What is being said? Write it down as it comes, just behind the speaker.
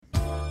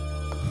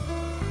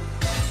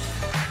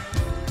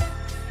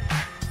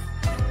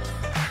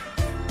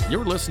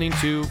You're listening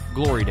to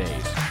Glory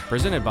Days,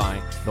 presented by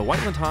the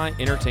Whiteland High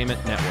Entertainment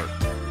Network.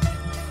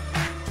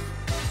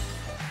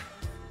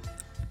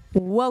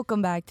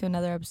 Welcome back to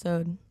another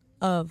episode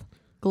of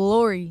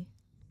Glory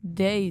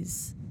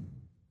Days.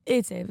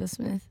 It's Ava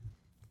Smith.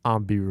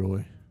 I'm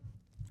B-Roy.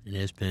 And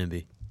it's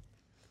Pimby.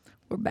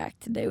 We're back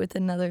today with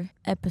another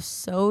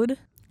episode.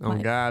 Oh,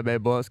 God,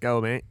 babe, boy, let's go,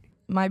 man.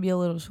 Might be a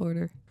little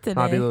shorter today.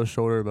 Might be a little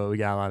shorter, but we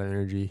got a lot of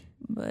energy.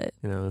 But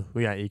You know,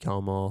 we got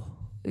Econ Mall.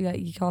 we got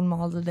Econ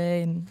Mall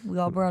today, and we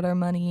all brought our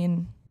money,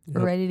 and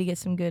we're ready to get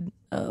some good,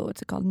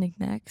 what's it called,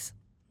 knickknacks?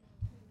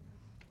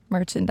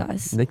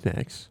 Merchandise.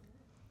 Knickknacks.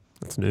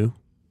 That's new.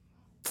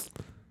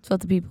 That's what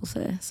the people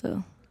say,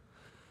 so.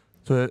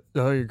 So,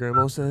 how your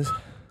grandma says?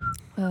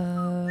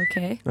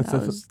 Okay.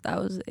 That's That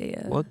was a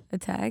What?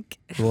 attack.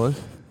 What?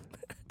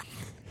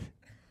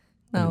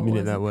 No, I it mean it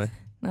wasn't. that way.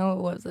 No, it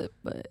wasn't,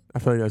 but I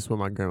feel like that's what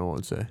my grandma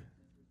would say.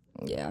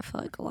 yeah, I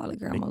feel like a lot of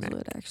grandmas Knick-knack.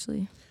 would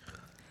actually.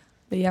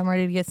 But yeah, I'm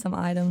ready to get some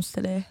items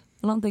today.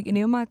 I don't think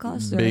any of my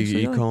classes are Big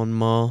actually going. Econ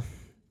Mall.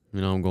 You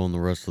know, I'm going the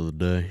rest of the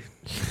day.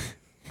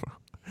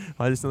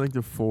 I just sound like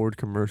the Ford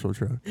commercial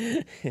truck.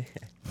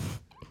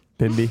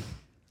 Pimby.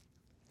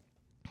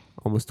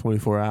 Almost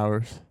 24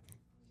 hours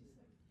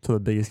to the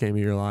biggest game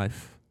of your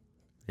life.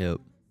 Yep.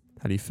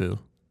 How do you feel?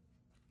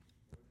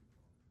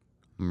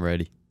 I'm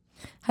ready.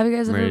 Have you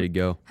guys I'm ever ready to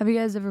go. Have you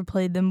guys ever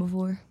played them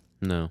before?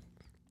 No.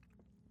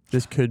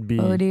 This could be,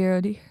 Oh dear,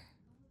 oh dear.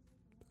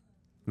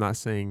 I'm not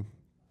saying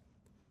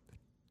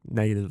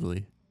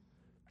negatively,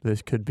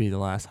 this could be the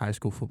last high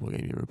school football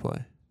game you ever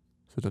play.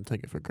 So don't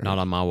take it for granted. Not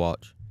on my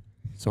watch.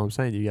 So I'm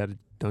saying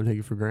don't take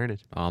it for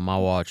granted. On my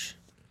watch.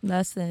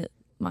 That's the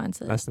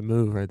mindset. That's the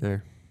move right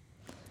there.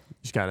 You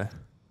just gotta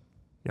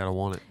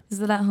want it. Is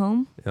it at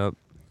home? Yep.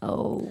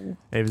 Oh.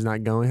 Ava's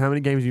not going. How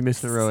many games you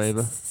missed in a row,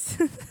 Ava?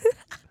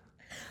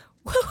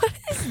 What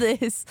is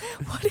this?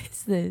 What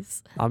is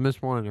this? I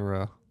missed one in a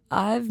row.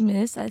 I've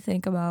missed, I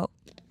think, about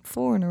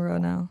 4 in a row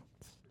now.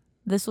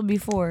 This will be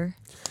 4.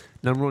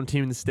 Number one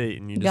team in the state,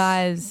 and you just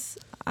Guys,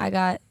 I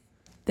got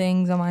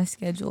things on my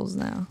schedules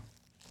now.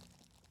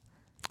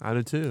 I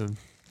do too.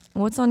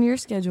 What's on your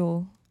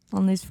schedule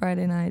on these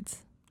Friday nights?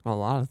 A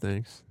lot of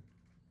things.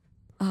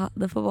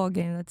 The football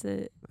game, that's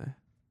it. Eh.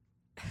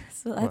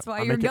 So that's Well,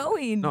 why I you're make it-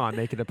 going. No, I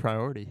make it a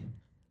priority.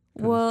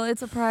 Well,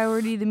 it's a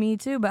priority to me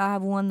too, but I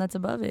have one that's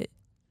above it.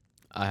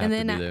 I have And to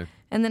then be there.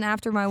 And then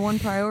after my one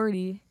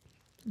priority,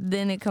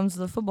 then it comes to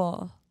the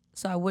football.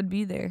 So I would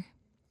be there.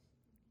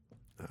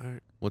 All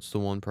right. What's the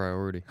one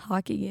priority?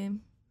 Hockey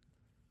game.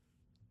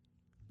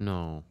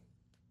 No.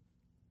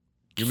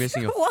 You're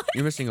missing a What?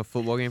 You're missing a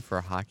football game for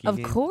a hockey Of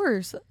game?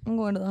 course, I'm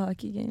going to the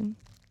hockey game.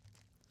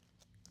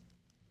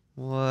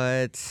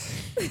 What?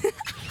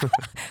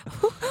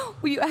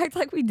 Well, you act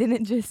like we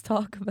didn't just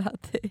talk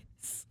about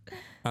this.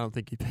 I don't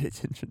think you pay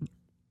attention.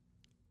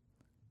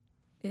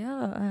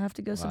 Yeah, I have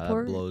to go Wow,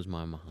 support. that blows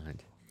my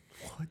mind.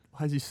 What?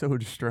 Why is he so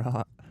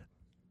distraught?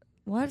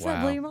 Why does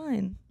that blow Wow. your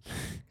mind?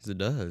 Because it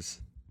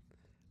does.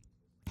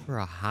 For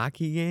a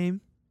hockey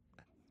game?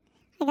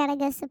 I gotta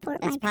go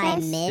support my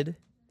crush. Mid?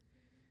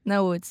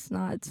 No, it's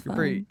not. It's You're fun.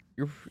 pretty,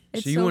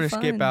 It's so you so want to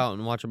skip fun. out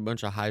and watch a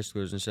bunch of high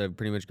schoolers instead of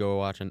pretty much go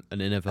watch an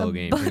NFL A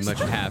game. Pretty bunch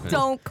much of- happens.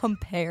 Don't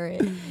compare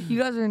it. You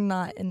guys are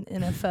not an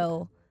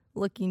NFL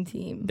looking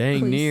team. Dang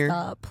Please near.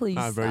 stop. Please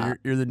Nah, bro, stop.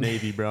 you're the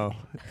Navy, bro.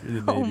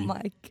 You're the Oh Navy.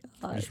 my You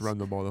gosh. just run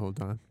the ball the whole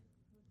time.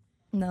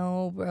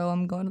 No, bro,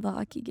 I'm going to the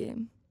hockey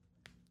game.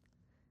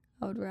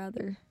 I would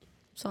rather.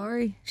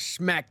 Sorry.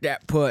 Smack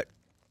that put.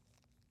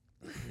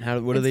 What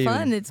are It's they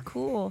fun. even? It's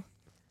cool.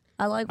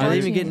 I like Are they watching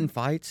even getting it.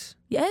 fights?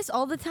 Yes,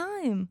 all the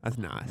time. That's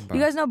nice. You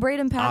guys know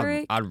Brayden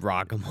Patrick? I'd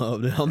rock them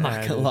up. I'm not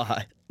Yeah, gonna dude.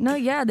 lie. No,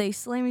 yeah, they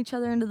slam each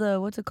other into the,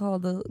 what's it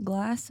called, the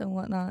glass and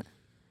whatnot.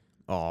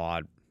 Oh,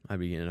 I'd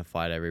be getting in a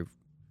fight every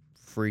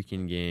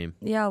freaking game.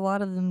 Yeah, a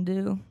lot of them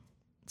do.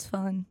 It's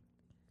fun.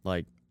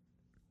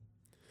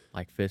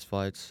 Like fist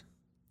fights.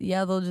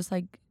 Yeah, they'll just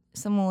like,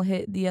 someone will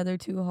hit the other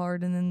too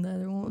hard and then the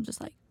other one will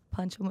just like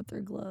punch them with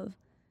their glove.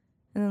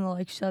 And then they'll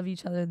like shove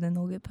each other and then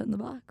they'll get put in the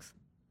box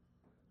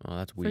Oh,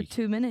 that's for weak.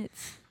 2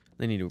 minutes.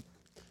 They need to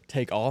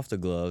take off the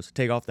gloves,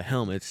 take off the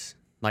helmets,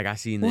 like I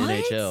see in the What?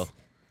 NHL.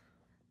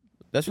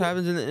 That's what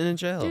happens in the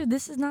NHL. Dude,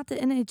 this is not the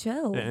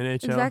NHL. The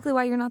NHL. Exactly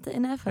why you're not the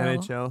NFL.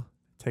 NHL,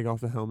 take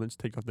off the helmets,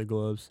 take off the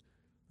gloves.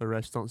 The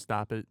refs don't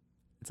stop it.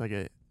 It's like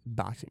a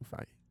boxing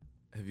fight.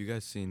 Have you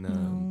guys seen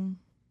No.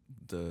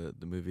 the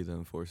movie The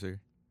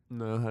Enforcer?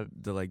 No,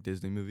 The like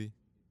Disney movie?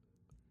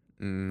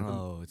 Mhm.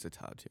 Oh, it's a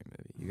top tier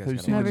movie. You guys have you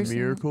gotta seen Never The seen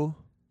it. Miracle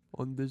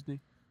on Disney?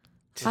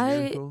 The I-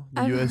 Miracle?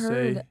 The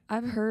USA.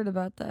 I've heard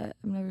about that.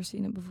 I've never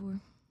seen it before.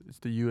 It's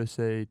the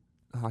USA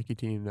hockey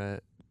team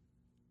that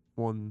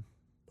won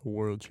the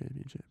world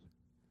championship.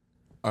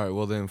 All right,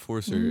 well The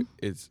Enforcer, Mhm.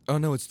 it's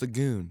the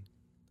Goon,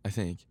 I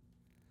think.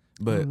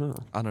 I But don't know.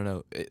 I don't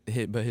know.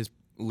 But his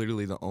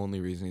literally the only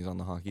reason he's on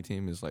the hockey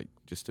team is like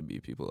just to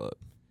beat people up.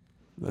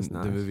 That's And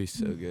nice. The movie's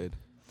so good.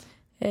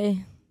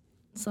 Hey,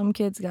 some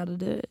kids got to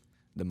do it.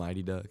 The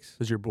Mighty Ducks.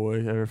 Does your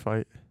boy ever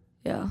fight?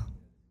 Yeah.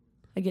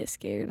 I get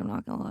scared, I'm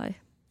not going to lie.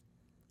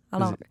 I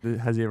don't.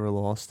 Has he ever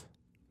lost?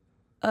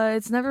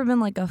 It's never been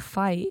like a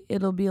fight.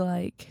 It'll be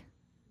like,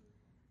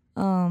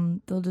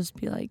 they'll just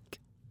be like,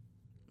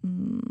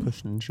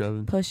 Pushing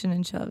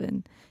and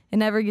shoving. It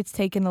never gets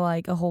taken to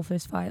like a whole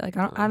fist fight. Like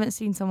I haven't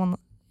seen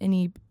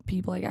any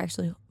people like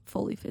actually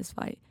fully fist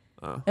fight.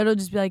 It'll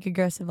just be like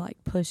aggressive, like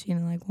pushing,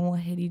 and like one will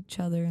hit each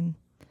other, and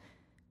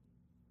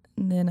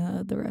then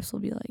the refs will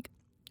be like,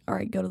 all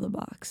right, go to the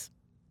box.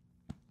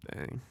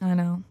 Dang. I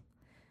know.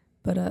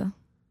 But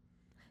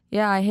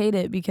yeah, I hate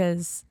it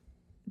because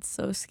it's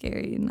so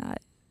scary.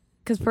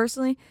 Because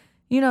personally,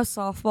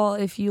 softball,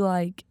 if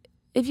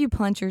you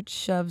punch or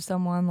shove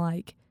someone,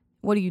 like,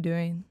 what are you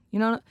doing?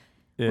 Yeah.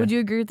 Would you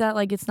agree with that?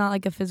 Like, it's not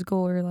like a physical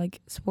or like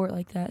sport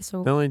like that.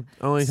 So the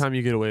only time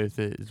you get away with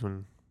it is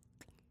when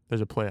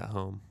there's a play at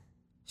home.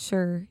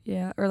 Sure,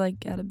 yeah, or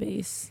like at a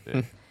base.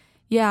 Yeah.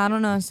 Yeah, I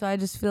don't know. So I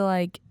just feel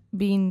like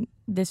being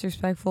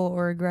disrespectful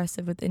or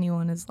aggressive with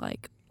anyone is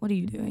like, what are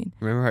you doing?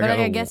 Remember,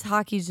 I guess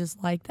hockey's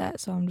just like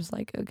that. So I'm just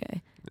like,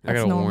 okay. I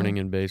got a warning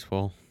in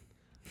baseball.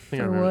 I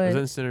think I For remember. what? Was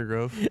that in Center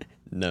Grove?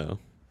 No.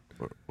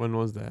 When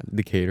was that?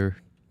 Decatur.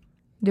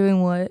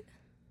 Doing what?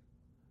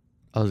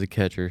 I was a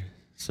catcher,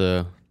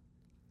 and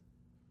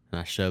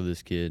I shoved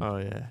this kid. Oh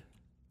yeah.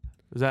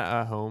 Was that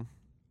at home?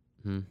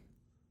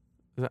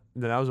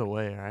 That was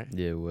away, right?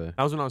 Yeah, way.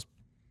 That was when I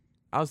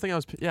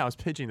was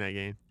pitching that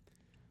game.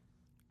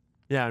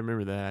 Yeah, I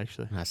remember that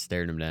actually. I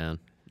stared him down,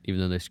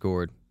 even though they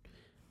scored.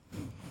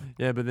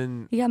 Yeah, but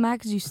then You got mad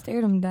because you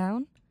stared him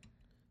down?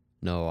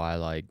 No,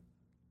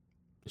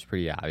 it's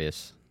pretty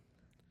obvious.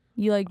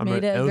 You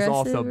made it it was aggressive?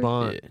 off the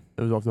bunt. Yeah.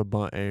 It was off the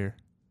bunt air.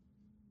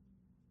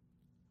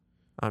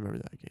 I remember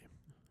that game.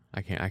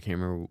 I can't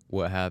remember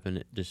what happened.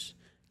 It just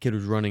kid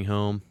was running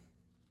home.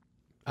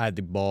 I had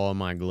the ball in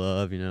my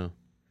glove,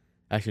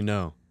 Actually,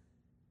 no.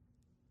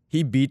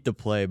 He beat the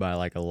play by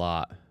like a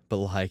lot, but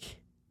like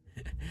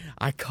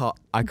I caught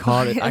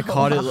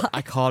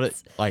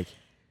it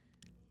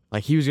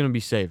like he was gonna be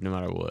safe no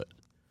matter what.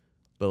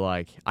 But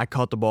like I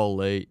caught the ball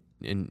late,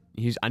 and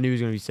I knew he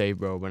was gonna be safe,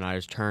 bro. But I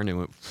just turned and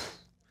went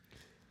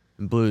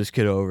and blew this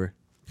kid over.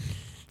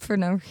 For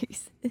no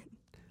reason.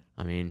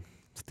 I mean,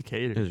 It's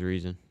Decatur. there's a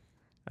reason.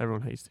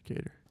 Everyone hates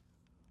Decatur.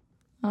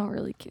 I don't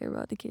really care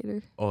about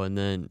Decatur. Oh, and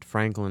then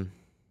Franklin,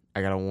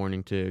 I got a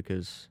warning too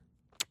because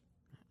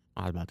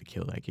I was about to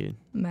kill that kid.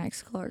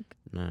 Max Clark.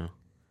 No,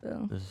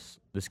 So.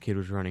 this kid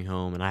was running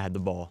home, and I had the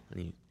ball, and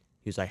he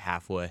was like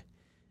halfway.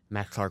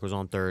 Max Clark was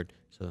on third,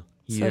 so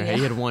he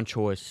had one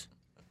choice,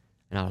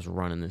 and I was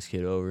running this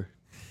kid over.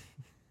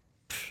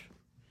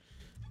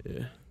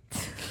 Yeah.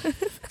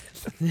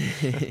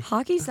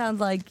 Hockey sounds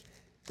like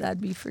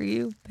that'd be for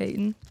you,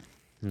 Peyton.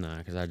 No,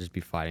 because I'd just be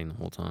fighting the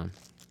whole time.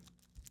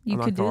 You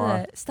I'm could not do gonna lie.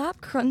 that.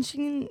 Stop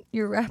crunching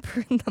your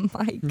wrapper in the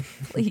mic,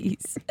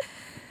 please.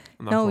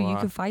 I'm not No, gonna you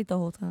lie. could fight the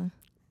whole time.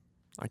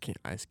 I can't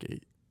ice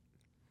skate.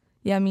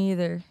 Yeah, me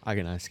either. I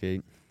can ice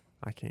skate.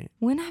 I can't.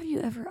 When have you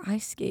ever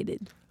ice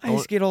skated? I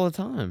ice skate all the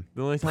time.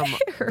 The only time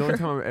Where?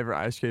 I've ever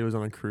ice skated was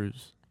on a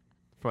cruise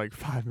for like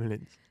 5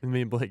 minutes, and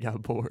me and Blake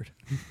got bored.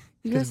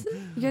 You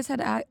guys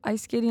had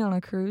ice skating on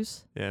a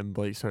cruise? Yeah, and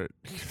Blake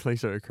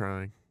started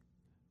crying,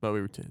 but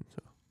we were 10.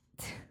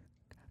 So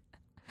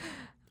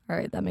All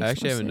right, that makes I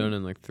actually more haven't done it sense.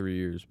 in like 3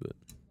 years, but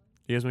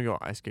you guys want to go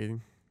ice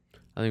skating?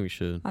 I think we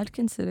should. I'd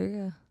consider,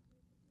 yeah.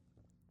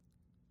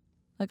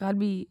 Like I'd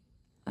be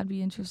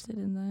interested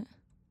in that.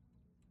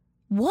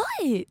 What?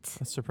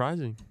 That's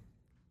surprising.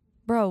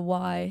 Bro,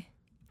 why?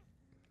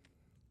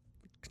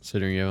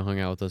 Considering you haven't hung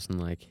out with us in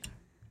like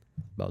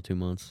about 2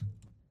 months.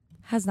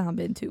 Has not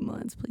been 2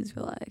 months. Please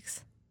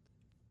relax.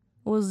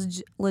 It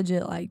was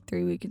legit like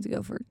 3 weekends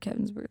ago for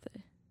Kevin's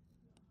birthday.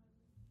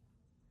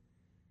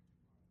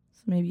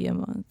 So maybe a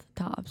month.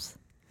 Tops.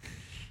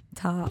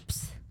 It's all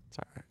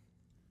right.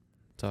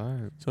 It's all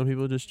right. Some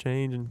people just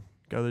change and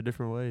go their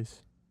different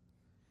ways.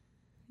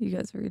 You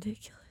guys are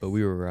ridiculous. But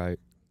we were right.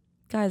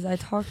 Guys, I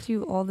talk to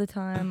you all the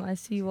time. I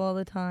see you all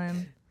the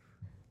time.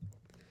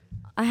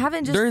 I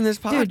haven't just... During this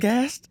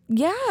podcast?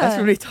 Yeah. That's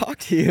when we talk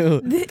to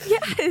you.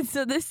 Yeah,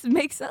 so this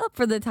makes up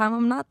for the time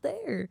I'm not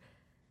there.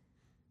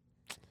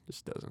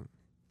 Just doesn't.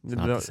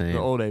 not the same. The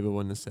old Ava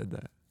wouldn't have said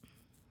that.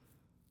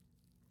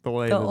 The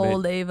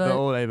old Ava. The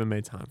old Ava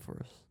made time for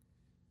us.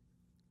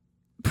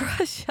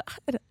 Bro,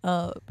 shut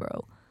up,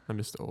 bro. I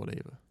miss the old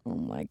Ava. Oh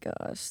my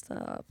gosh,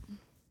 stop.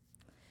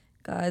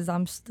 Guys,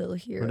 I'm still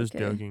here. We're just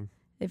okay? joking.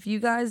 If you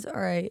guys, all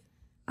right,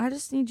 I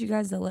just need you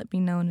guys to let me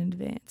know in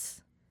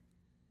advance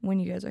when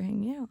you guys are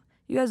hanging out.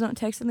 You guys don't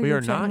text in the We are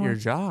group chat not anymore. your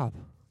job.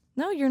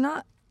 No, you're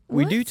not.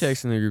 We do What?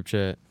 text in the group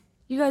chat.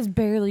 You guys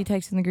barely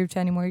text in the group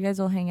chat anymore. You guys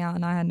will hang out,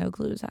 and I had no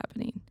clue what's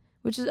happening,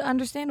 which is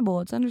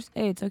understandable.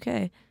 Hey, it's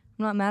okay.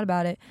 I'm not mad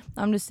about it.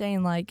 I'm just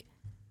saying, like,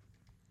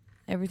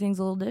 everything's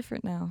a little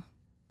different now.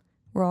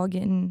 We're all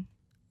getting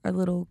our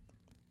little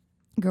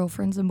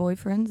girlfriends and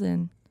boyfriends,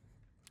 and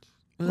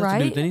What does that have to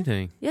do Right? with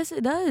anything? yes,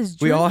 it does.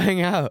 We Drew, all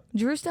hang out.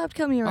 Drew stopped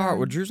coming around. All right,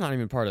 well, Drew's not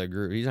even part of the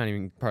group. He's not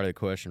even part of the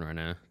question right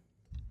now.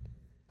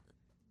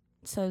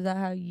 So is that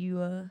how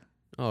you? Oh,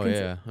 Consi-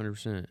 yeah,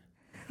 100%.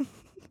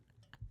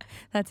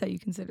 That's how you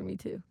consider me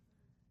too.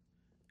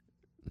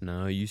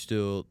 No, You're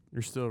still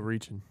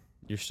reaching.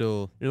 you're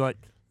still You're like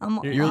I'm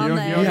You're- on you're-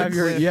 the you edge. have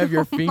your- you have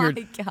your Oh finger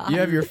my God. you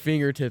have your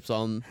fingertips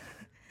on,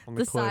 on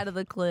the cliff. side of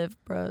the cliff,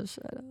 bro.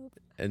 Shut up.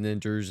 and then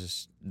Drew's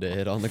just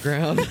dead on the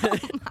ground. Oh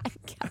my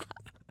God.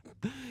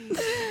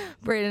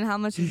 Brayden, how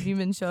much have you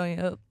been showing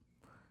up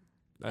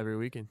every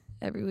weekend.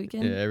 every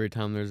weekend? Yeah, every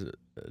time there's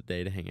a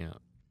day to hang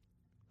out.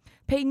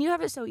 Peyton, you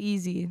have it so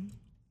easy.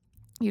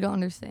 You don't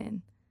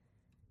understand.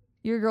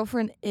 Your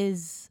girlfriend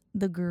is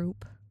the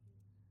group.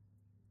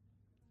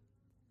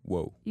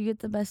 Whoa. You get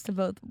the best of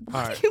both. What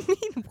All right. do you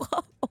mean,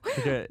 whoa?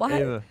 Okay, Why?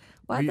 Ava.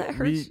 Why'd we- that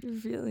hurt we- your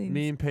feelings?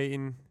 Me and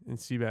Peyton and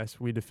Seabass,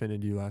 we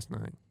defended you last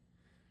night.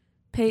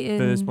 Peyton.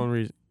 For this one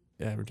reason,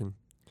 Everton.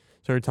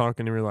 So we're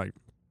talking and we're like,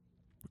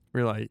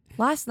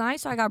 Last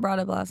night, so I got brought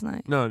up last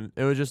night. no,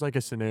 it was just like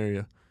a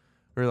scenario.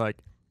 I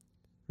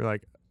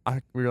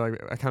kind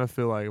of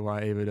feel like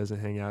why Ava doesn't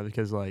hang out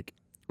because like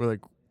we're like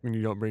when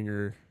you don't bring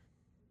her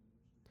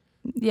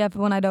Yeah, but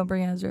when I don't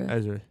bring Ezra.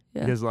 Ezra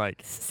Yeah. because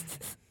like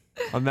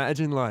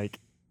imagine like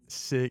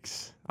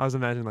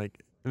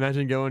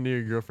imagine going to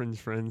your girlfriend's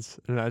friends.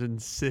 Imagine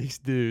 6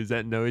 dudes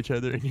that know each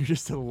other and you're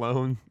just a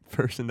lone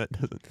person that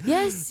doesn't.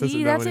 Yes, doesn't see,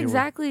 know that's anyone.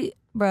 exactly,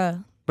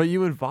 bruh. But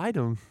you invite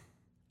them.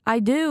 I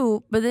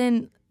do, but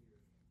then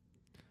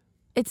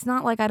it's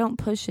not like I don't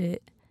push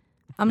it.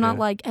 I'm not Yeah.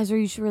 like, Ezra,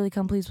 you should really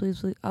come, please,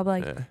 please, please. I'll be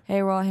like,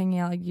 hey, we're all hanging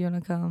out, like, you want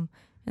to come?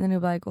 And then he'll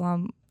be like, well,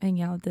 I'm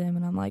hanging out with them.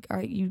 And I'm like, all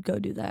right, you go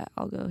do that.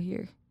 I'll go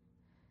here.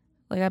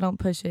 Like, I don't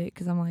push it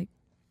because I'm like,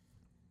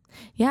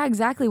 yeah,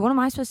 exactly. What am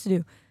I supposed to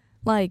do?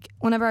 Like,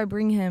 whenever I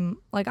bring him,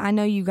 like, I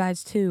know you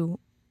guys too,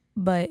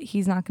 but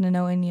he's not going to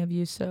know any of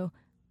you. So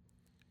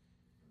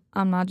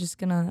I'm not just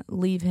going to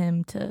leave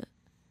him to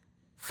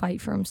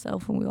fight for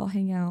himself when we all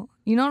hang out.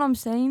 You know what I'm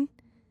saying?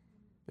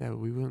 Yeah, but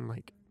we wouldn't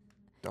like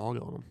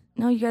dog on them.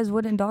 No, you guys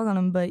wouldn't dog on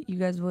him, but you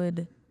guys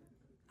would.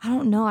 I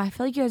don't know. I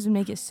feel like you guys would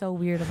make it so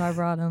weird if I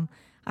brought him.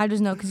 I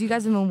just know because you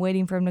guys have been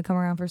waiting for him to come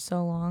around for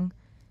so long.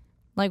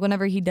 Like,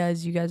 whenever he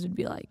does, you guys would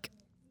be like,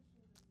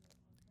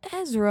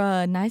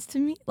 Ezra, nice to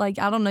meet. Like,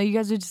 I don't know. You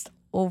guys would just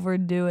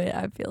overdo it,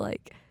 I feel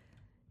like.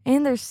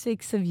 And there's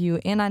 6 of you.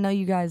 And I know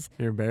you guys.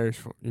 You're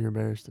embarrassed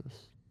of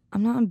us.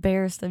 I'm not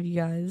embarrassed of you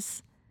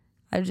guys.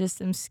 I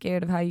just am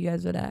scared of how you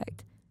guys would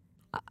act.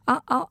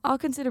 I'll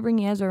consider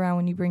bringing Ezra around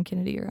when you bring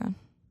Kennedy around.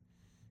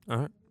 All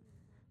right.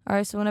 All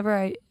right, so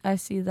whenever I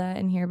see that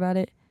and hear about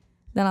it,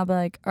 then I'll be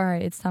like, all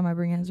right, it's time I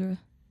bring Ezra.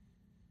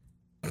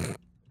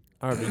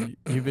 All right,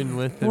 but you've been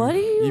with him. What are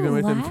you You've been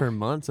with him laugh- for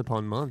months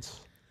upon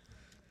months.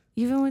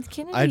 Even with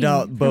Kennedy. I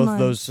doubt for both months.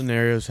 those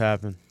scenarios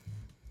happen.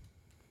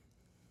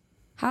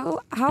 How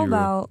Drew.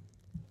 about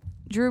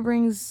Drew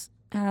brings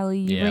Hallie,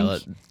 you Yeah,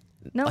 bring...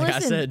 No, like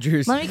listen. I said,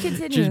 Drew's let me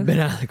continue. Drew's been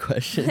out of the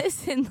question.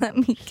 Listen, let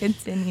me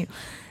continue.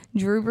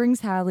 Drew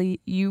brings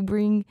Hallie, you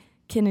bring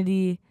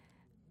Kennedy,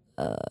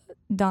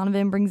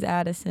 Donovan brings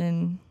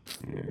Addison.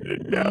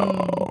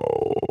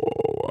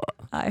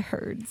 I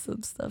heard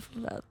some stuff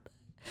about that.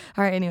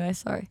 All right, anyway,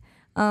 sorry.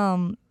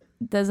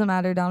 Doesn't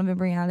matter. Donovan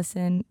brings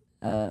Addison.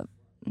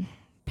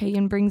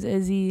 Peyton brings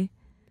Izzy.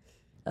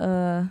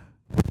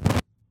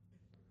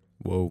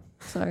 Whoa.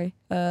 Sorry.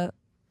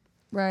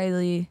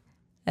 Riley,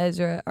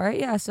 Ezra. All right,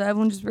 yeah, so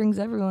everyone just brings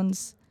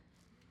everyone's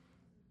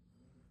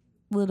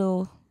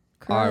little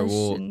crush All right,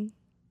 well- and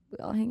we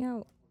all hang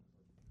out.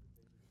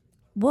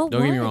 Well,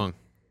 Don't get me what? wrong.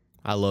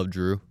 I love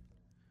Drew.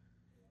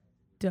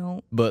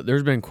 Don't. But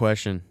there's been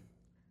question.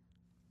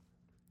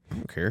 I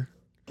don't care.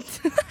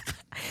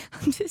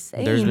 I'm just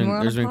saying. There's we're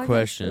on a been podcast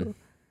question. show.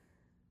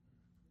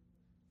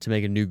 To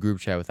make a new group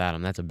chat with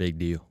Adam, that's a big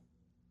deal.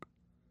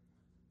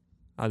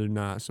 I do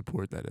not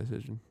support that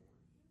decision.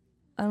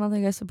 I don't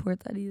think I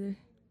support that either.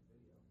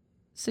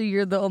 So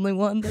you're the only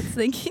one that's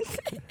thinking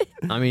that?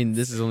 I mean,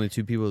 this is only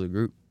 2 people of the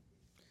group.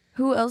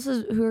 Who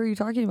are you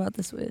talking about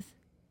this with?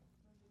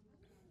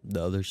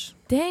 The others.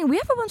 Dang, we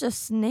have a bunch of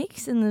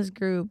snakes in this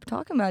group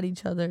talking about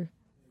each other.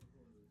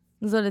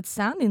 Is what it's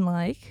sounding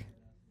like.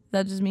 Is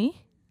that just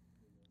me?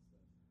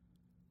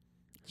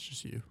 It's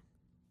just you.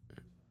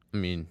 I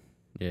mean,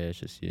 yeah, it's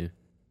just you.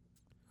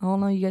 I don't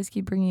know. You guys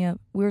keep bringing up.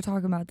 We were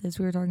talking about this.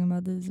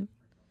 It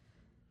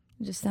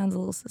just sounds a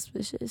little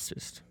suspicious.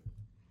 Just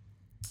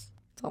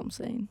That's all I'm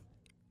saying.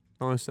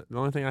 The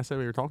only thing I said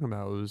we were talking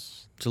about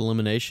was it's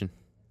elimination.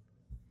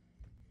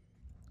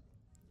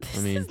 I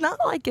mean, This is not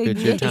like a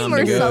it's your game time or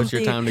to go. something. It's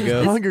your time to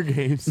go. Hunger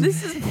Games.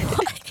 This is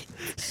what?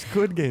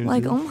 Squid Games.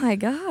 Like, dude. oh my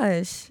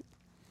gosh.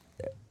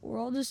 We're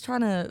all just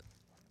trying to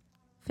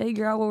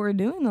figure out what we're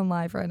doing in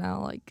life right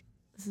now. Like,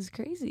 this is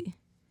crazy.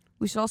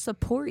 We should all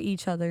support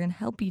each other and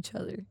help each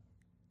other.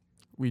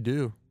 We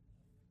do.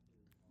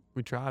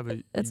 We try, but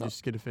you That's all-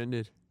 just get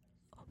offended.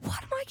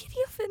 What am I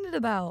getting offended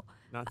about?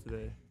 Not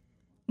today.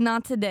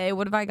 Not today.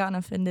 What have I gotten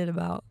offended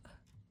about?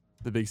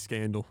 The big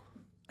scandal.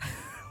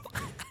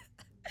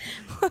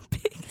 What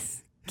big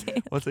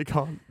scandal? What's it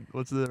called?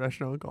 What's the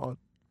restaurant called?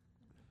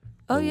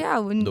 Oh, yeah.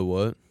 The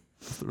what?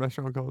 What's the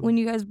restaurant called? When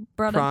you guys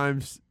brought up.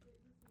 Prime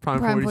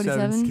Prime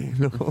 47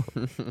 scandal.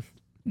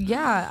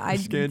 Yeah, I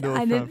Scandal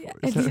didn't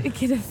Prime 47.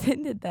 get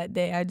offended that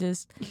day.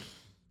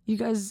 You You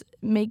guys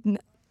make.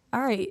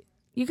 All right.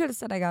 You could have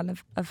said I got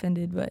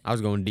offended, but I was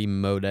going demon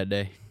mode that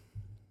day.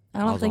 I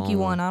don't was think you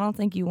on won. I don't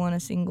think you won a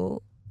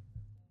single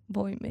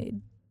point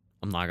made.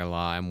 I'm not gonna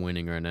lie, I'm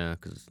winning right now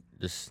because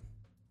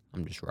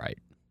I'm just right.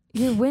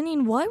 You're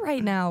winning what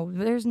right now?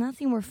 There's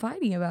nothing we're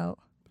fighting about.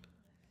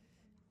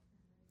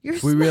 You're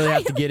We really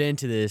have to smiling. get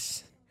into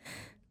this.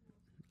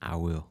 I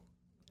will.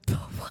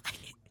 What?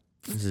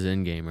 This is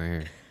end game right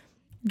here.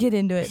 Get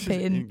into it, This is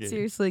Peyton. in-game.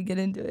 Seriously, get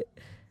into it.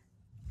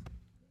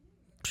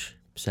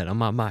 Said on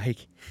my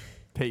mic.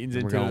 Peyton's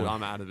We're into it. going.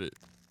 I'm out of it.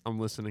 I'm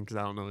listening because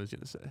I don't know what he's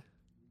gonna say.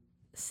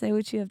 Say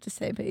what you have to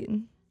say,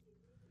 Peyton.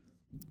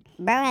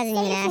 Bro hasn't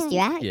even asked you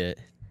out. Yeah.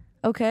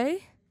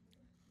 Okay?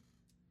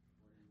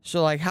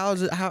 So like, how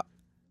is it? How?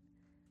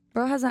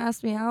 Bro hasn't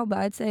asked me out, but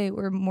I'd say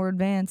we're more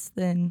advanced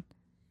than.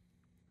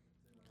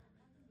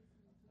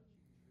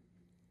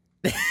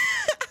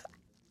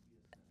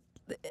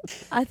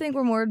 I think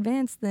we're more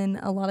advanced than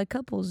a lot of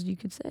couples, you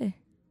could say.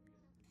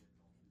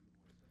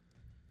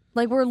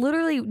 Like, we're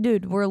literally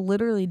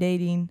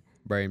dating.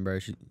 Brayden, bro,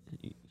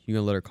 you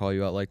gonna let her call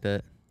you out like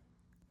that?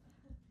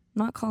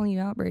 I'm not calling you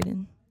out,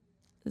 Brayden.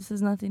 This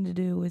has nothing to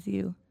do with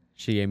you.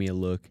 She gave me a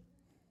look.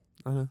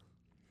 I know.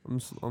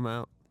 I'm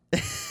out.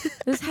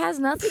 This has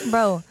nothing,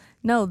 bro.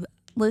 No,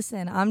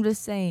 listen, I'm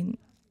just saying,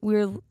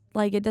 we're,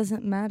 like, it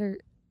doesn't matter.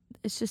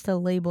 It's just a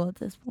label at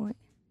this point.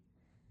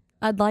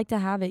 I'd like to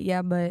have it,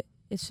 yeah, but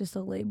it's just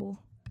a label.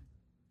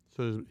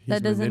 So he's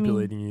That doesn't mean-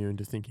 manipulating you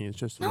into thinking it's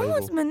just a No label.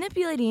 one's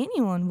manipulating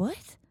anyone.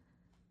 What?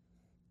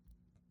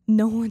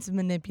 No one's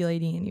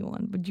manipulating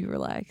anyone. Would you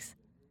relax?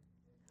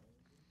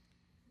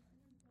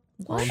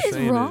 All What I'm is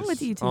saying wrong is-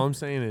 with you two? All I'm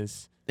saying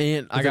is,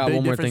 And I there's a got big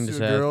one more difference thing to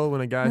to a say. girl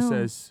when a guy No.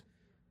 says,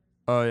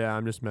 "Oh yeah,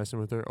 I'm just messing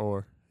with her,"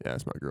 or "Yeah,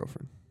 it's my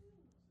girlfriend."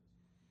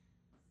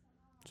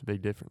 It's a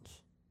big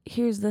difference.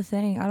 Here's the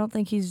thing. I don't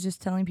think he's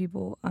just telling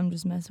people I'm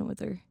just messing with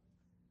her.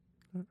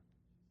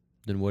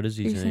 Then what is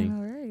he You're saying saying?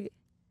 all right.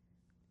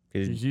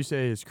 'Cause Did you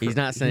say his he's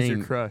not he's saying-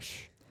 your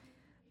crush?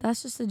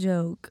 That's just a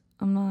joke.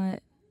 I'm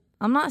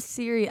not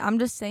serious. I'm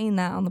just saying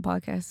that on the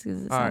podcast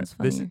because it All right, sounds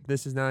funny.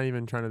 this is not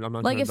even trying to. I'm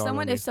not Like trying if to dog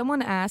on you.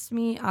 someone asked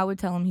me, I would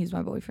tell him he's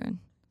my boyfriend.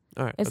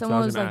 All right, if that's what I someone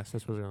was was gonna like- ask.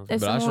 That's what I was if gonna but I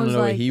just someone want to was know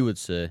like- what he would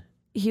say.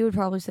 He would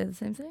probably say the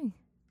same thing.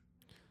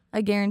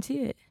 I guarantee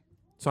it.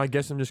 So I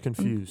guess I'm just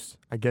confused.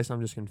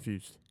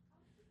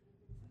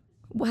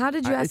 Well, how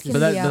did you ask But Kennedy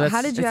that- out? that's-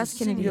 How did you It's ask a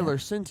Kennedy singular out?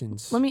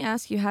 sentence. Let me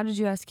ask you. How did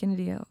you ask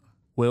Kennedy out?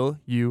 Will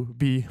you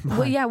be my?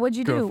 Well, yeah. What'd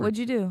you do? girlfriend. What'd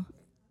you do?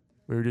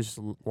 We were just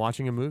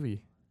watching a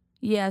movie.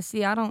 Yeah.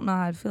 See, I don't know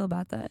how I'd feel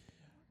about that.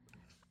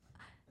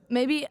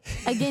 Maybe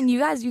again, you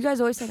guys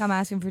always think I'm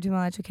asking for too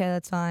much. Okay,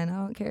 that's fine. I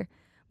don't care.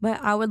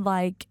 But I would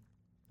like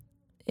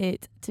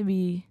it to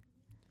be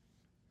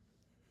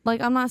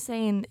like, I'm not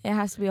saying it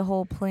has to be a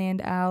whole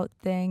planned out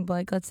thing, but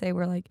like, let's say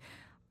we're like,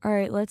 all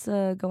right, let's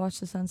go watch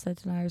the sunset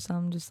tonight or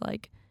something. Just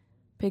like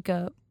pick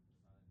up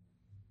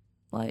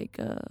like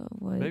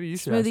what Maybe you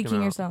should ask Smoothie him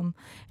King or out. something,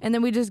 and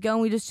then we just go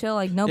and we just chill.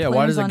 Like no. Yeah, plans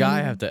why does a on guy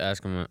anything. have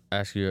to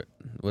ask you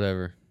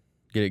whatever,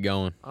 get it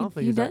going? I don't He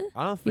think it's that, does-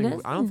 I don't he think I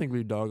don't doesn't. think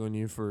we dog on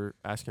you for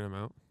asking him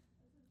out.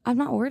 I'm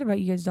not worried about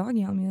you guys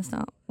dogging on me. That's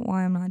not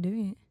why I'm not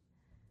doing it.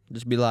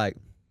 Just be like,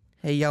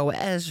 hey, yo,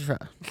 Ezra,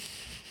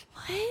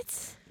 What?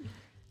 let's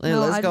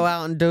No, I go just-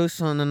 out and do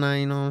something tonight.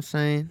 You know what I'm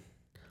saying?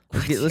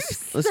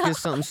 Let's get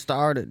something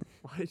started.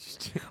 Why did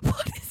you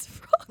What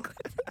is wrong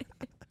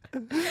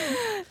with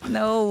it?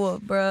 No,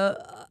 bro.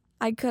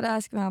 I could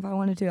ask him out if I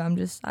wanted to. I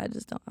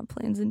just don't have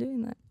plans in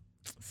doing that.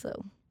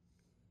 So,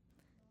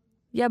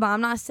 yeah, but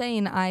I'm not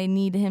saying I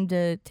need him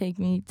to take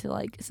me to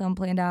like some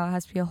planned out. It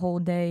has to be a whole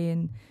day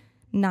and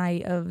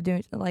night of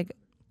doing like.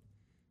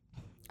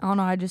 I don't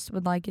know. I just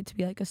would like it to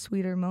be like a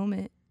sweeter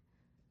moment,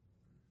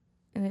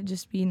 and it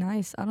just be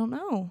nice. I don't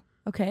know.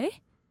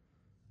 Okay,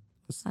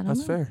 That's, I don't that's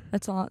know. fair.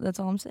 That's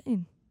all I'm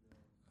saying.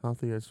 I don't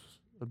think that's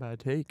a bad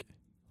take.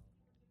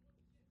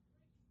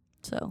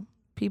 So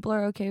people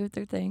are okay with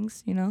their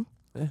things, you know.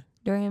 Yeah.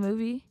 During a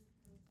movie,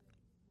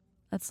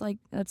 that's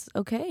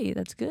okay.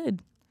 That's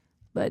good.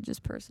 But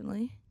just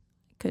personally,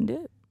 couldn't do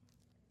it.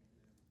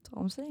 That's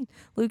all I'm saying.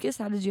 Lucas,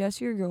 how did you ask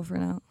your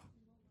girlfriend out?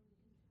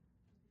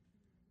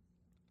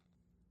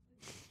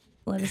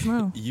 Let us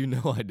know. You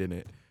know I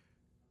didn't.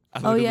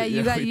 Oh, yeah,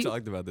 you got- we you-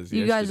 talked about this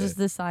You guys yesterday. just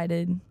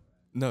decided.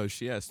 No,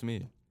 she asked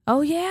me.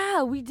 Oh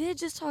yeah, we did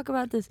just talk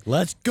about this.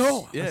 Let's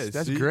go. Yeah,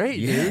 That's see? great,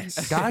 Yes.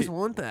 dude. Guys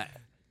want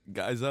that.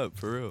 Guys up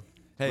for real.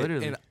 Hey,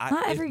 Literally. and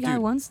Not every guy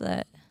dude, wants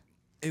that.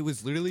 It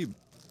was literally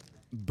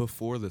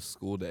before the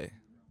school day.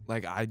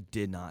 Like I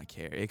did not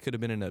care. It could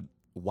have been in a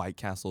White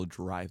Castle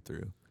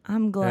drive-through.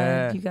 I'm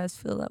glad Yeah. you guys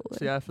feel that way.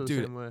 See, I feel the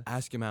Dude, same way.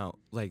 ask him out.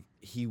 Like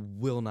he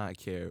will not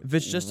care. If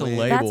it's just a when-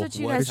 label, what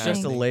you what's guys if it's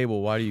just a think.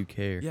 label, why do you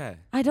care? Yeah.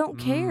 I don't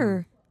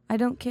care. I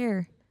don't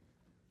care.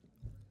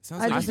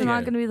 Sounds I like just you am not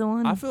care. gonna be the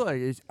one. I feel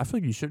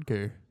like you should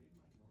care.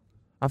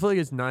 I feel like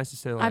it's nice to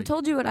say like. I've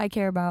told you what I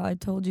care about. I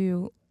told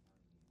you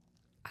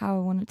how I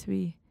want it to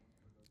be.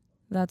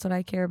 That's what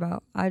I care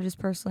about. I just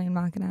personally am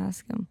not going to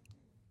ask him.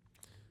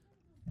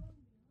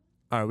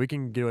 All right, we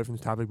can get away from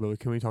this topic, but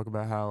can we talk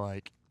about how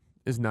like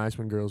It's nice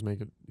when girls make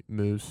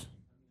moves.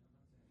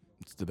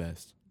 It's the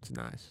best. It's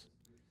nice.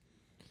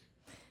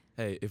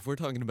 Hey, if we're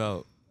talking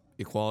about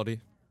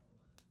equality,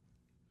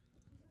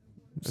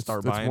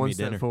 start That's buying one me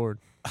step dinner. forward.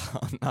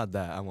 Not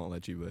that, I won't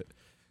let you,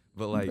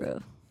 but like, Bro.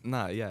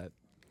 nah, yeah.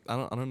 I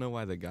don't know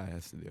why the guy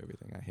has to do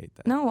everything. I hate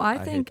that. No, I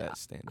hate think that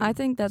standard. I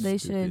think that they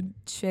Stupid.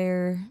 should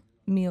share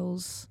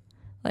meals.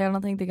 Like, I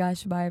don't think the guy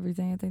should buy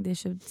everything. I think they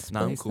should split Nah,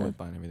 I'm cool stuff. with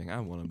buying everything. I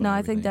want to buy No, I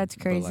everything, think that's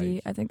but, crazy.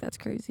 like, I think that's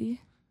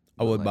crazy.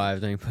 I would like- buy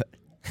everything, but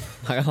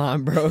like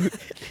I'm broke.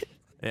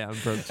 Yeah, I'm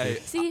broke too. Hey,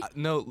 See?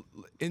 no,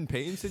 in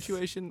Peyton's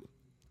situation,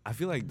 I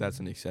feel like that's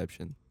an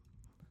exception.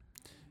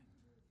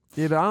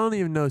 Yeah, but I don't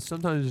even know.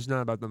 Sometimes it's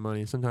not about the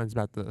money. Sometimes it's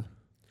about the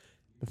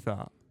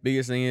thought.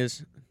 Biggest thing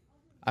is,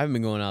 I haven't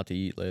been going out to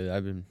eat lately.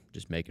 I've been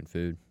just making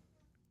food.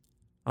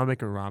 I'm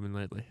making ramen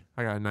lately.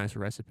 I got a nice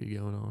recipe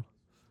going on.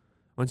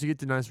 Once you get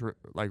the nice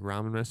like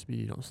ramen recipe,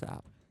 you don't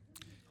stop.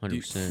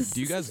 100%.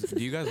 Do you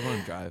guys want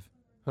to drive?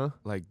 Huh?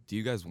 Like, do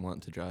you guys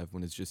want to drive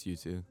when it's just you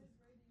two?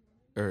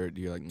 Or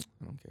do you like,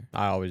 I don't care.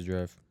 I always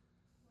drive.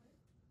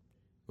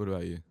 What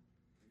about you?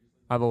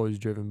 I've always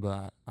driven,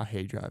 but I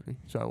hate driving,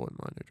 so I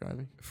wouldn't mind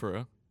driving. For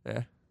real?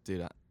 Yeah.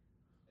 Dude,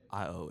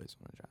 I always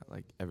want to drive.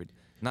 Like,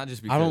 not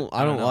just because.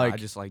 I don't know, like- I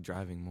just like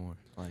driving more.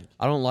 Like,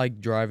 I don't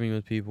like driving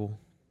with people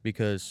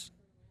because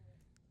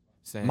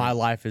saying. my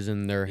life is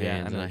in their Yeah,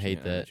 hands, and know I what you hate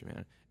mean, know that. what you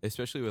mean.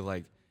 Especially with,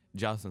 like,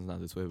 Jocelyn's not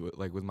this way, but,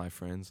 like, with my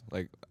friends,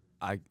 like,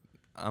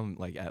 I'm,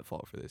 like, at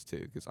fault for this, too,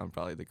 because I'm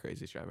probably the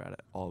craziest driver out of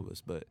all of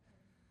us, but,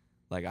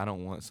 like, I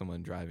don't want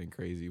someone driving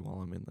crazy while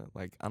I'm in the,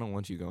 like, I don't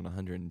want you going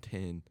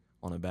 110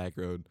 on a back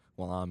road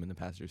while I'm in the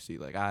passenger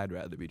seat. Like, I'd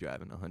rather be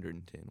driving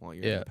 110 while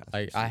you're in Yeah, the passenger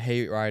like seat. I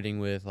hate riding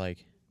with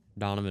like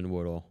Donovan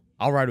Woodall.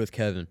 I'll ride with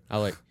Kevin. I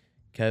like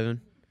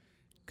Kevin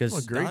because I'm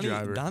a great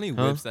driver. Donnie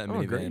Huh? whips that I'm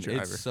a great minivan.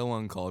 driver. It's so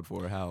uncalled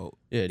for how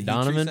yeah, he treats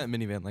Donovan, that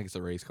minivan like it's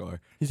a race car.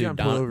 He's Dude, gotten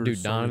pulled Don- over dude,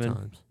 so many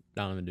Donovan.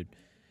 times. dude.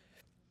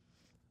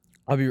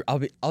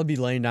 I'll be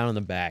laying down on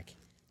the back,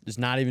 just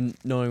not even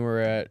knowing where we're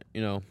at.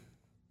 You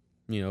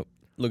know,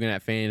 looking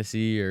at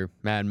fantasy or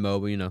Madden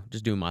Mobile.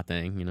 Just doing my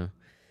thing.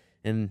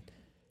 And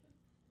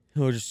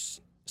he'll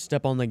just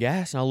step on the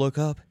gas, and I'll look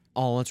up.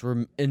 Oh, once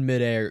we're in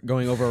midair,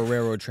 going over a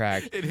railroad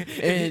track,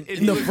 and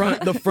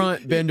the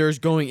front bender's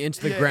going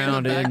into the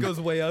ground, and the back and goes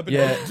way up. And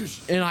yeah,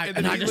 goes, and I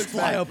then he just looks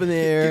fly back. up in the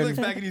air. He looks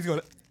back and he's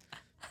going.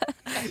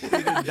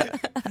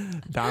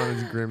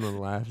 Donovan's grim and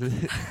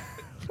laughing.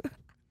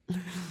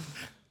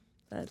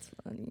 That's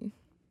funny.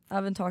 I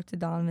haven't talked to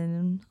Donovan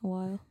in a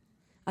while.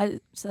 I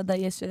said that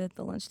yesterday at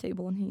the lunch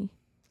table, and he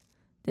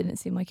didn't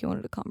seem like he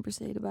wanted to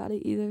conversate about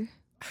it either.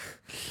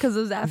 Because it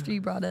was after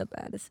you brought up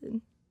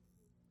Addison.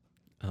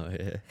 Oh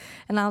yeah.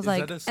 And I was Is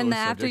like, that a sore and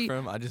then subject for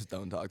him? I just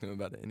don't talk to him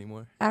about it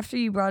anymore. after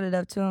you brought it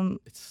up to him,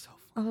 It's so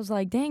fun. I was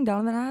like, dang,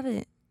 Donovan, I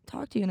haven't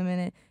talked to you in a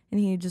minute. And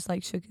he just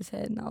like shook his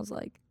head, and I was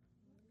like,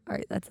 all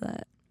right, that's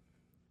that.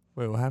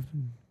 Wait, what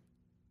happened?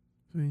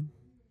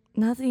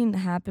 Nothing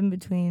happened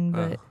between,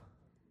 but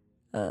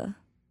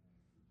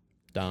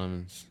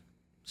Donovan's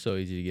so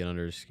easy to get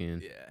under his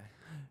skin. Yeah.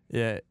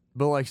 Yeah,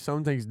 but like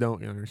some things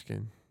don't get under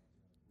skin.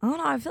 I don't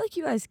know. I feel like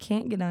you guys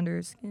can't get under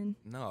his skin.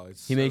 No,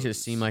 it's. He makes so- it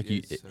seem like you-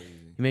 it's so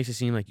easy. He makes it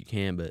seem like you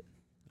can, but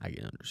I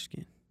get under his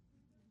skin.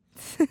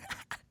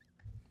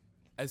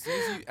 As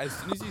soon as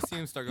you see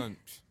him start going,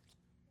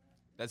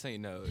 that's how you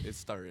know it's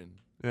starting.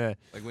 Yeah.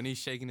 Like when he's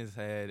shaking his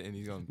head and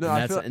he's going. No,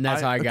 And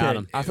that's how I got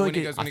him. I feel When like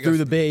he goes- I when he threw goes-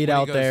 the bait when he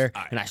out goes, there,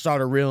 "All right." and I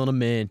started reeling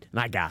him in, and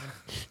I got him.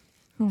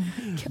 Oh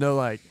my God. no,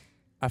 like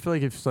I feel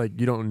like if it's like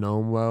you don't know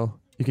him well,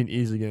 you can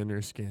easily get under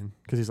his skin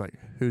because he's like,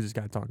 who's this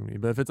guy talking to me?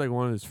 But if it's like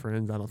one of his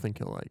friends, I don't think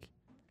he'll like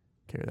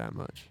care that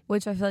much.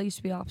 Which I feel like you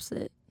should be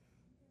opposite.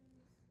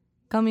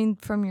 Coming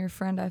from your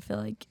friend, I feel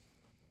like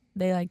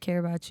they like care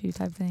about you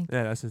type thing.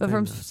 Yeah, that's the But thing.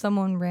 from though.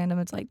 someone random,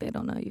 it's like they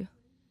don't know you.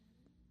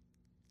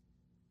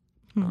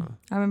 Uh.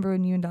 I remember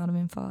when you and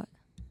Donovan fought.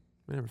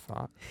 We never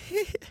fought.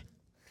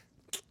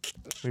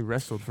 We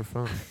wrestled for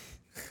fun.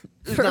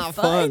 It's For not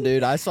fun? fun,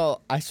 dude. I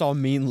saw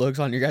mean looks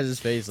on your guys'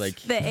 face, like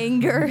The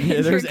anger. in yeah,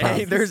 your there's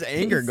guys' there's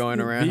anger face. going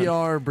around.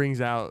 VR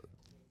brings out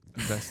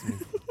the best in me.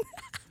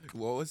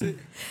 What was it?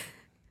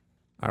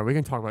 All right, we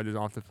can talk about this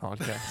off the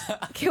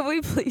podcast. Can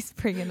we please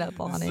bring it up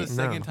on This it? is the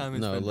second No. time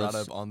it's No, been brought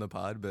let's- up on the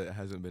pod, but it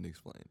hasn't been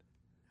explained.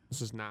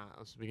 This is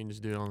not. We can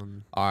just do it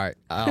on. All right,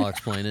 I'll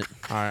explain it.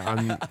 All right,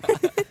 I'm not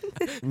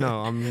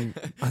letting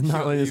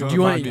this Do on Do the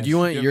you want podcast. do you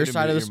want You your want me to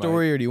side of mute the your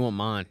story or do you want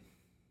mine?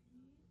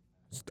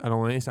 I don't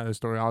want any side of the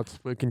story.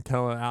 We can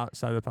tell it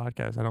outside of the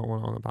podcast. I don't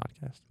want it on the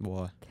podcast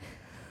Why?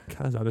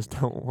 because I just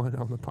don't want it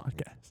on the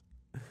podcast.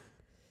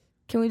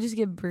 Can we just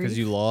get brief? Because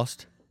you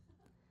lost.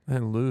 I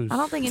didn't lose. I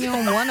don't think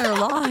anyone won or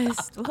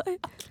lost. What?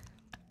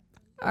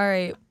 All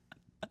right.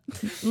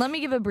 Let me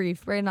give a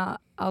brief. Brayden,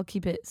 I'll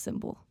keep it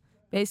simple.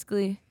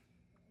 Basically,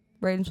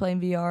 Brayden's playing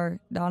VR.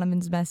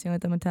 Donovan's messing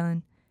with him a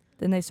ton.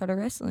 Then they started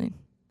wrestling.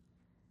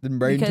 Then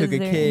Brayden Because took a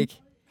they're- kick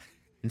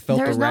and felt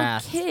There's the no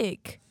wrath.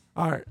 kick.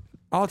 All right,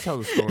 I'll tell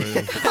the story.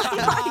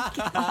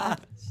 then.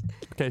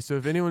 Okay, so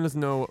if anyone doesn't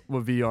know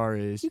what VR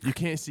is, you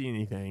can't see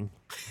anything.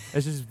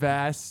 It's just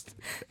vast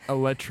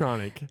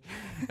electronic.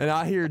 And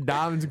I hear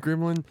Diamond's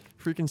gremlin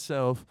freaking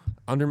self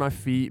under my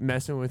feet,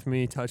 messing with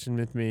me, touching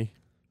with me.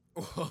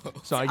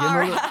 So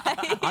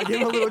I give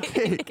him a little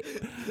kick.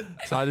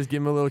 So I just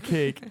give him a little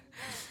kick.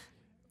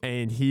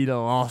 And he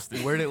done lost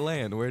it. Where'd it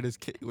land? Where'd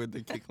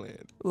the kick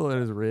land? A little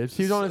in his ribs.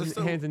 He was on his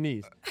hands and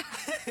knees.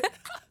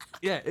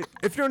 Yeah,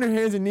 if you're on your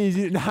hands and knees,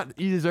 you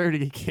deserve to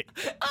get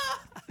kicked.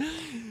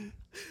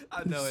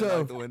 I know So- it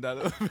knocked the wind out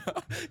of him.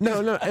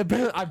 No,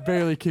 I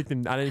barely kicked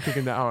him. I didn't kick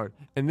him that hard.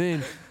 And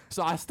then,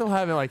 so I still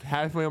have it like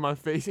halfway on my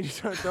face, and he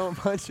started throwing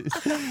punches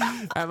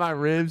at my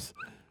ribs.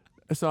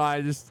 So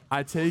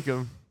I take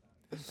him,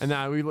 and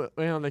then we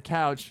lay on the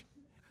couch,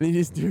 and then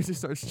this dude just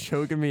starts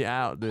choking me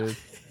out, dude.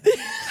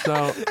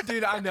 So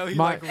Dude, I know he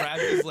My- like wrapped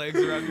his legs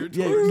around your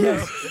yeah, torso.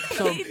 yes.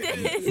 So He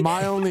did.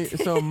 my only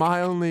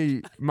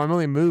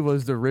move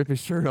was to rip his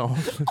shirt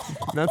off.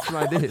 That's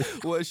what I did.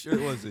 What shirt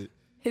was it?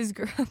 His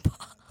grandpa.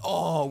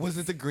 Oh, was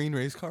it the green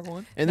race car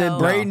one? And then No.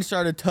 Brayden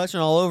started touching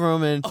all over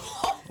him and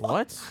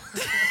What?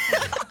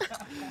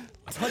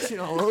 Touching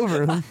all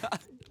over him.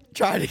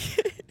 tried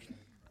to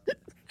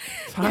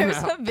Time There's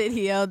out. a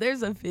video.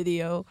 There's a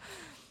video.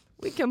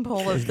 We can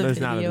pull up the There's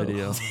video. not a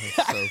video.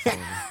 That's so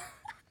funny.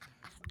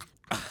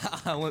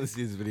 I want to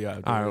see this video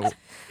after. All right.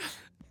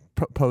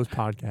 Post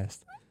podcast.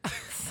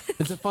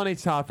 It's a funny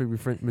topic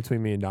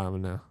between me and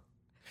Donovan now.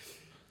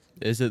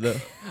 Is it though?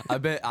 I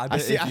bet I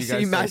see if you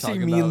guys start I see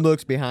talking mean about,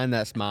 looks behind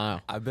that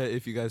smile. I bet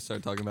if you guys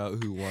start talking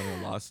about who won or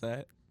lost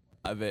that,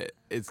 I bet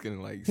it's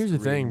gonna like. Here's the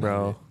thing, bro.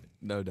 reignite it.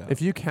 No doubt.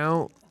 If you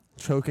count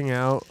choking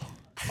out,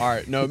 All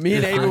right, no, me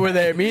and Ava were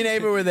there.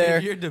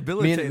 You're Me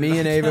debilitated.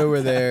 and Ava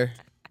were there.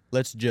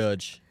 Let's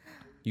judge.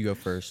 You go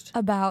first.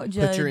 About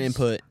judge. Put your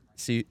input.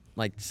 See,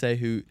 like, say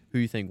who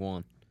you think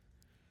won.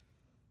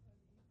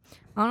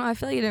 I don't know. I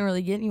feel like you didn't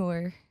really get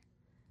anywhere.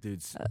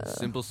 Dude,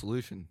 simple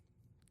solution.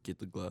 Get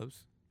the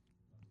gloves.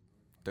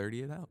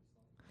 30 it out.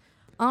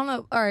 I don't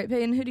know. All right,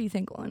 Peyton, who do you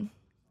think won?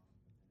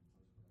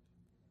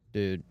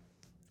 Dude,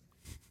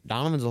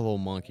 Donovan's a whole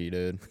monkey,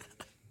 dude.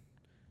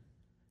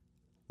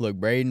 Look,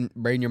 Brayden,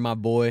 you're my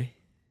boy.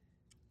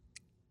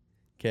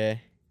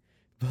 Okay,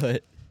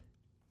 but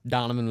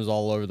Donovan was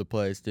all over the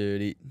place,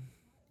 dude.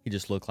 He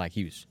just looked like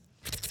he was.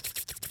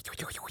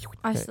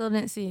 I still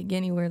didn't see it get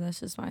anywhere.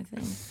 That's just my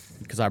thing.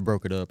 Because I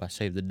broke it up. I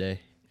saved the day.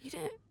 You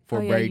didn't.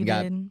 Before yeah, Brayden you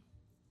got did.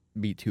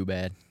 beat too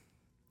bad.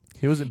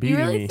 he wasn't You beating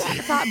really me.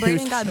 thought He Brayden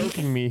was got beat?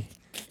 choking me.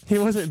 He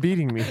wasn't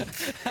beating me.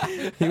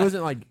 He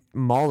wasn't like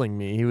mauling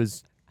me. He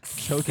was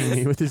choking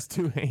me with his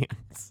two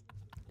hands.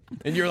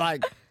 And you're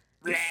like,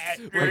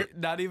 Wait,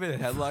 not even a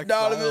headlock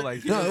Donovan- style?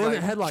 Like, he No, was, it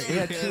wasn't like, headlock. He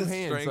had two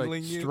hands, like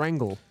strangling you?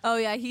 strangle. Oh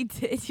yeah, he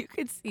did. You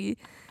could see.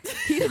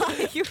 He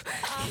like he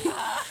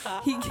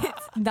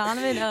gets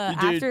Donovan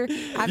after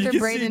you can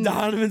Brayden. see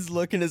Donovan's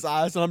look in his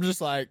eyes, and I'm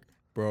just like,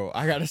 bro,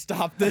 I gotta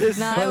stop this.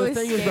 Nah, Bro, it the was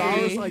thing is, bro, I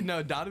scary. was like,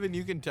 No, Donovan,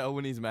 you can tell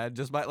when he's mad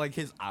just by like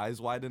his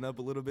eyes widen up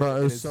a little bit. Bro, it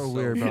and was it's so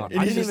weird, bro. funny.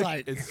 And I he's didn't just even-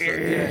 like, It's so,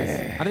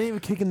 yes. I didn't even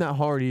kick him that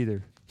hard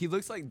either. He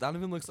looks like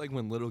Donovan looks like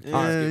when little kids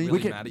Yeah, get we really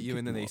can- mad at you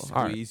and then they squeeze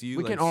All right, you.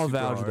 we like, can all super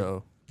vouch hard.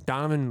 though.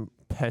 Donovan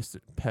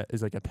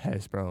is like a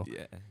pest, bro.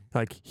 Yeah.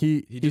 Like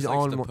he's just likes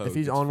on to one, poke, if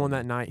he's it's on one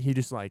funny. that night, he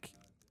just like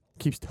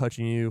keeps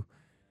touching you.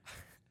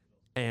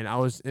 And I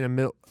was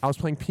I was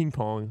playing ping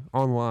pong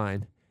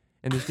online,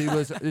 and this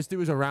dude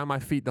was around my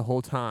feet the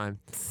whole time,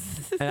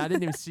 and I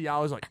didn't even see. I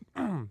was like,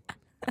 and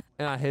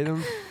I hit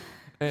him,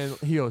 and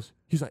he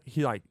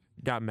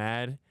got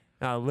mad,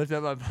 and I lift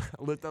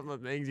up my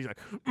things. He's like,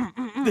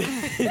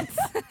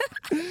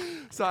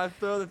 so I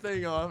throw the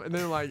thing off, and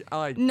then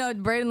I No,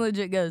 Brayden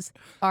legit goes.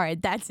 All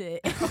right, that's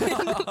it.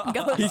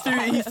 Goes.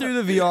 he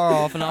threw the VR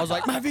off, and I was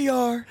like, my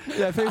VR.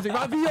 yeah, Peyton's like,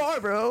 my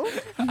VR, bro.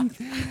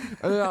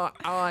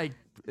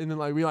 And then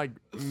we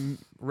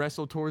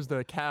wrestle towards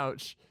the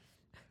couch.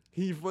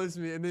 He flips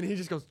me, and then he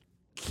just goes.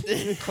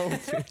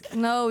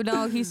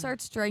 No, he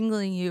starts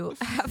strangling you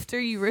after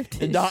you ripped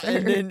his And,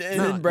 shirt. then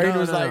Brayden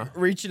was like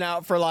reaching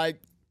out for like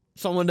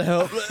someone to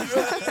help.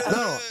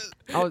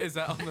 No, Is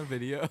that on the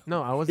video?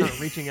 no, I was not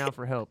reaching out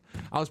for help.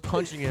 I was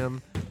punching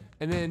him,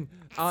 and then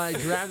I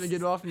grabbed him to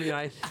get off me, and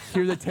I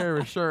hear the tear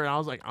of his shirt, and I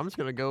was like, I'm just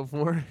gonna go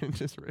for it and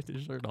just rip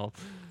his shirt off.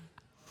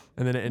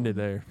 And then it ended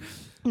there.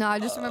 No, I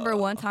just remember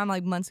one time,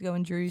 like months ago,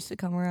 when Drew used to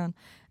come around,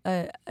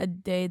 a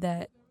day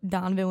that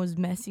Donovan was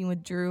messing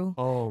with Drew,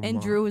 Oh, and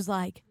my. Drew was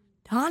like,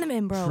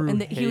 Donovan, bro, Drew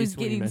and he was hates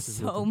when he getting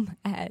messes with so him.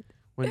 mad.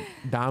 When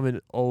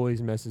Diamond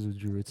always messes with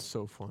Drew, it's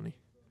so funny.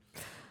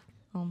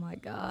 Oh my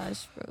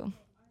gosh, bro.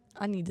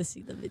 I need to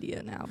see the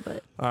video now,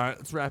 but All right,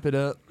 let's wrap it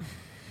up.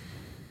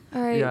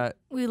 all right. Yeah.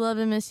 We love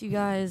and miss you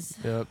guys.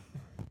 Yep.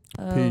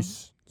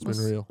 Peace. It's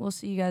been real. We'll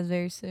see you guys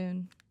very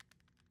soon.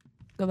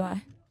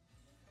 Goodbye.